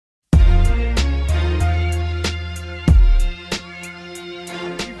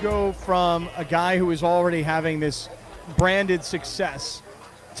from a guy who is already having this branded success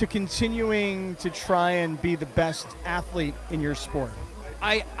to continuing to try and be the best athlete in your sport?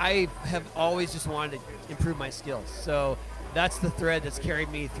 I have always just wanted to improve my skills. So that's the thread that's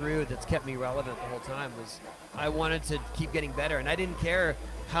carried me through, that's kept me relevant the whole time, was I wanted to keep getting better. And I didn't care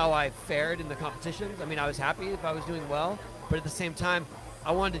how I fared in the competitions. I mean, I was happy if I was doing well, but at the same time,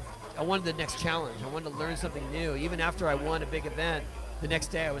 I wanted the next challenge. I wanted to learn something new. Even after I won a big event, the next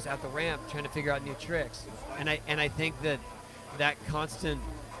day I was at the ramp trying to figure out new tricks. And I think that constant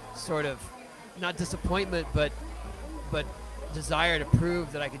sort of, not disappointment, but desire to prove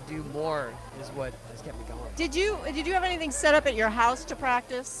that I could do more is what has kept me going. Did you have anything set up at your house to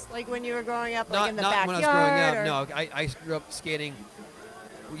practice, like when you were growing up, like in the backyard? Not when I was growing up. No, I grew up skating.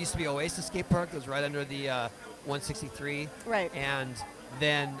 We used to be Oasis Skate Park. That was right under the 163. Right. And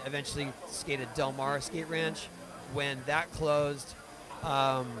then eventually skated Del Mar Skate Ranch. When that closed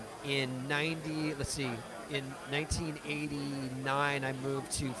in 1989, I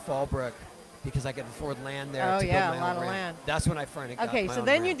moved to Fallbrook because I could afford land there to build my own a lot of ramp. land. That's when I finally got Okay, my so own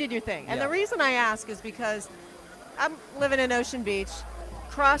then ramp. you did your thing. And Yeah. the reason I ask is because I'm living in Ocean Beach.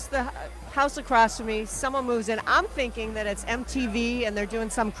 Across the house across from me, someone moves in. I'm thinking that it's MTV and they're doing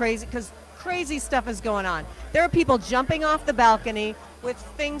some crazy, because crazy stuff is going on. There are people jumping off the balcony with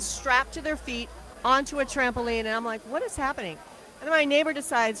things strapped to their feet onto a trampoline, and I'm like, what is happening? And then my neighbor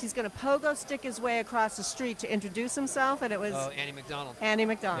decides he's going to pogo stick his way across the street to introduce himself, and it was Andy McDonald. Andy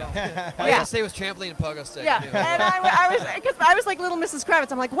McDonald. Yeah. I gotta say it was trampoline and pogo stick. Yeah, and I was like little Mrs.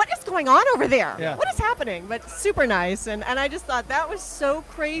 Kravitz. I'm like, what is going on over there? Yeah. What is happening? But super nice, and I just thought that was so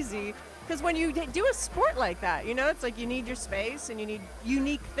crazy, because when you do a sport like that, you know, it's like you need your space and you need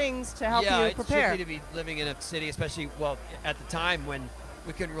unique things to help you prepare. Yeah, it's tricky to be living in a city, especially, well, at the time when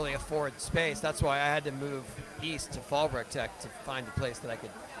we couldn't really afford space. That's why I had to move east to Fallbrook to find a place that I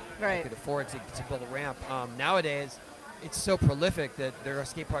could afford to build a ramp. Nowadays, it's so prolific that there are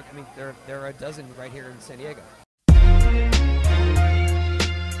skate parks. I mean, there are a dozen right here in San Diego.